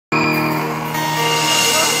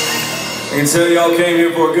can tell y'all came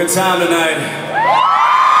here for a good time tonight.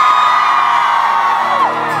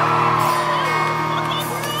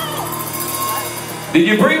 Did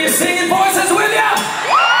you bring your singing voices with you?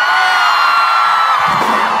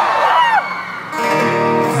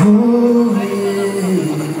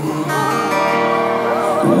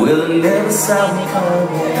 Will it never stop me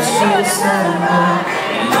coming? I should have started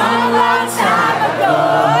a long time ago.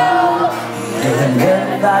 And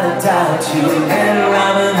everybody doubt you, and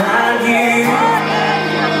around behind you.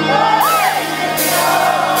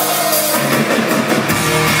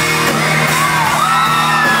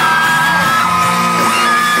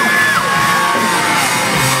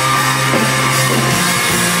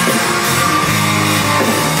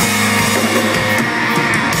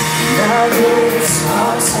 Now that it's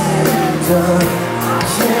all said and done, I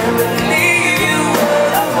can't believe you were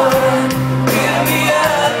the one. Give me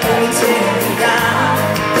up and tear me down,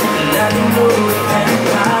 and I can know it ain't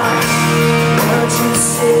right. Weren't you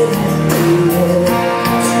sitting there?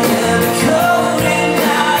 Yeah, the cold and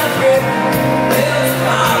not a break. There's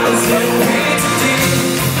promise you hate to do.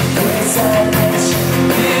 Yes, I let you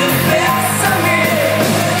be the best of me.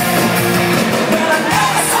 Well, I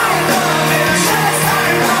never saw you coming, I should have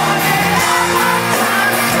started running.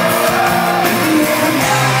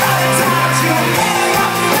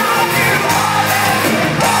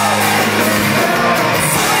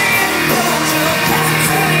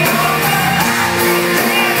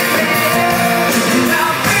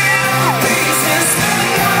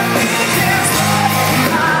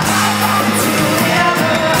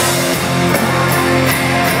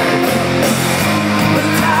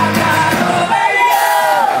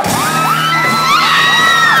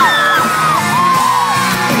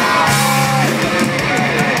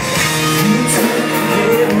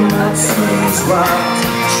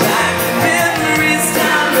 Track the memories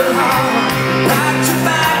down the hall, packed your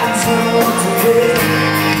bags and walked away.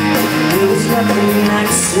 There was nothing I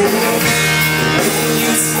could say. When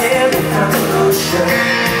you stared at the ocean,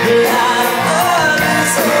 a lot of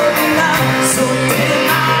others holding out. So in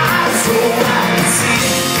my eyes, so I can see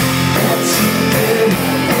that you really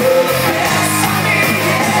were the best of me.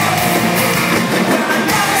 Well, I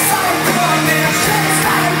never saw it coming, I should have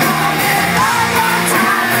started running a long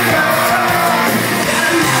time ago.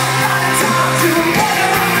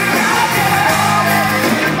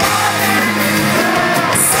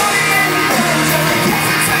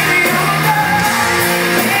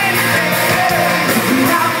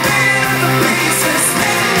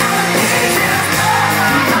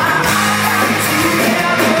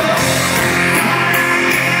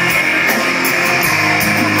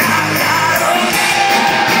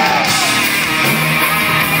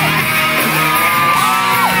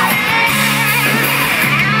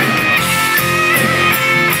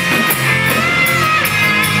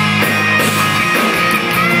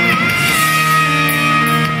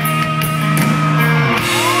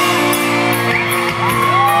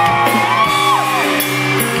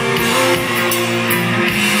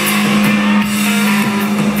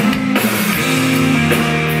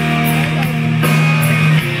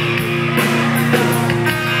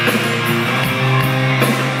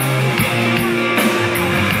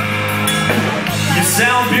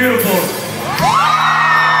 Sound beautiful.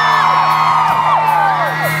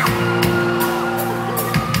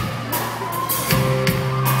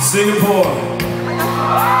 Singapore.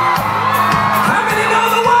 How many know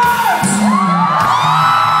the words?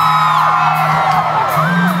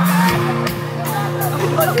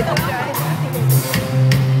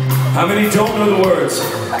 How many don't know the words?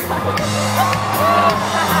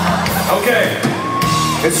 Okay,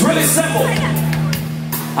 it's really simple.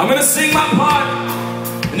 I'm gonna sing my part,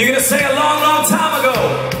 and you're gonna say a long, long time ago.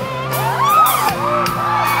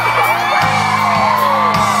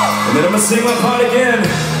 And then I'm gonna sing my part again,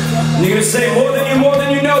 and you're gonna say more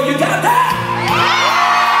than you know. You got that?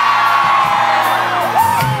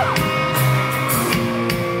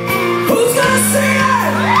 Who's gonna sing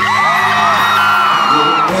it? You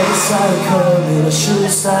never saw it coming, I should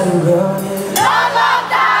have started running. Long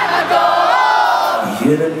time ago.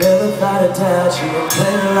 You'd have never thought I'd doubt you and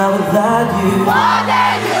playing around without you. More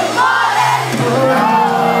than you, more than you.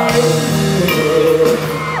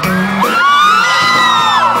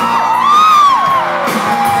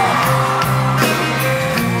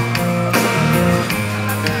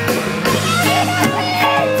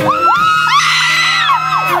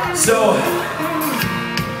 So,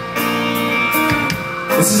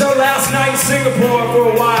 this is our last night in Singapore for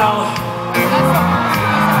a while.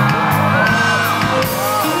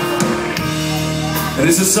 And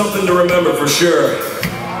this is something to remember for sure.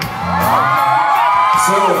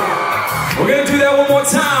 So, we're gonna do that one more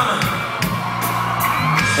time.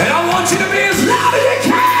 And I want you to be as loud as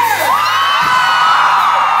you can!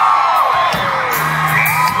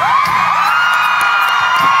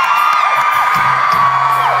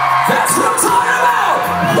 That's what I'm talking about!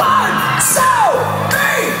 1, 2,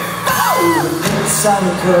 3, go! Inside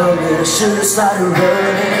the club, and I should have started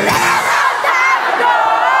running.